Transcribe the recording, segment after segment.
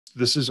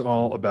This is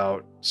all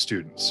about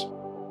students.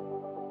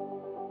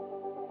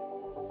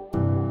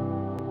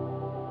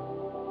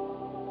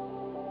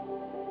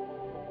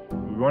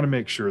 We want to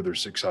make sure they're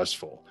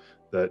successful,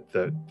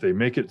 that they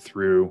make it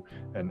through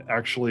and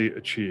actually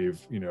achieve,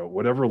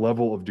 whatever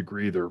level of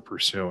degree they're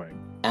pursuing.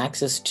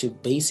 Access to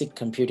basic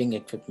computing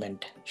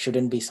equipment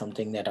shouldn't be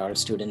something that our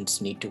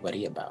students need to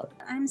worry about.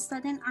 I'm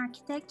studying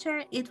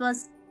architecture. It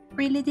was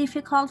really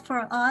difficult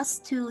for us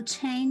to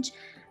change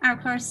our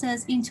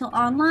courses into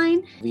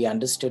online. We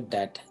understood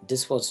that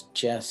this was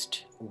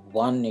just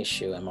one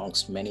issue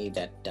amongst many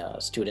that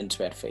students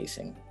were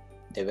facing.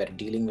 They were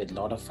dealing with a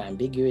lot of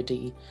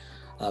ambiguity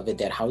with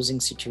their housing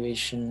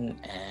situation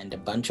and a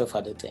bunch of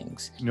other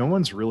things. No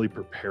one's really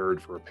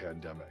prepared for a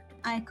pandemic.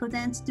 I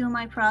couldn't do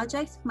my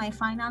project, my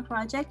final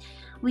project,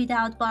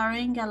 without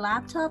borrowing a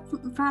laptop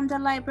from the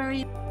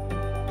library.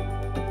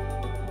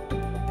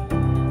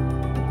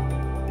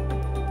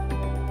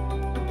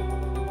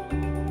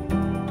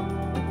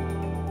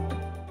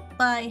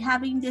 By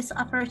having this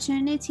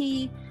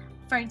opportunity,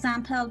 for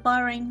example,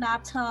 borrowing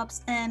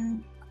laptops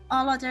and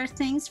all other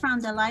things from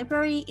the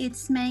library,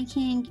 it's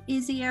making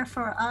easier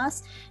for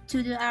us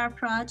to do our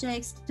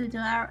projects, to do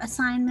our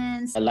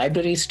assignments. The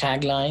library's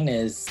tagline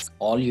is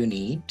all you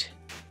need.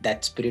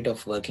 That spirit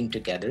of working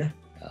together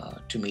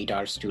to meet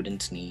our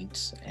students'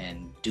 needs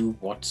and do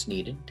what's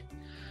needed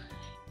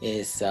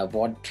is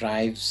what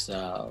drives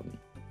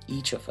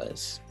each of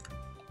us.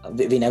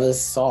 We never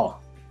saw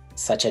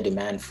such a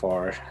demand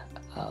for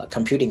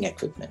computing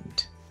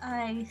equipment.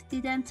 I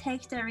didn't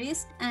take the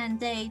risk and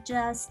they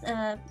just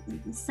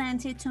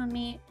sent it to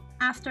me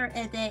after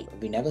a day.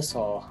 We never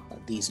saw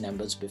these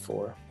numbers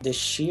before. The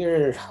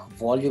sheer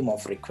volume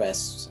of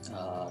requests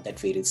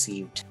that we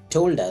received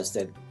told us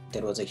that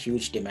there was a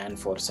huge demand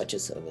for such a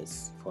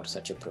service, for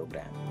such a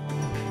program.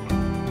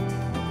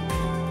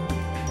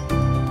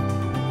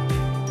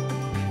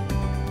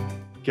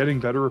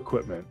 Getting better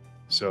equipment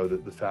so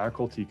that the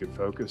faculty could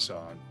focus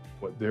on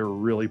what they're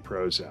really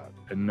pros at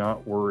and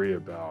not worry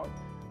about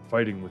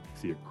fighting with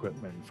the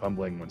equipment and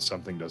fumbling when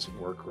something doesn't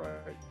work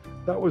right.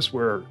 That was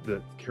where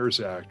the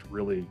CARES Act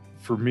really,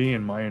 for me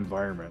and my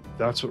environment,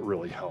 that's what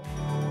really helped.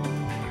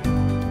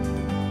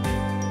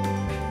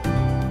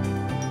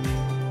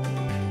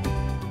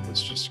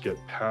 Let's just get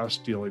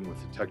past dealing with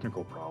the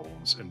technical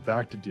problems and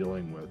back to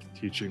dealing with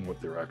teaching what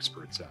they're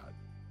experts at.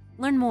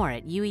 Learn more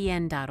at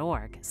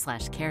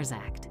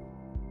uen.org/CaresAct.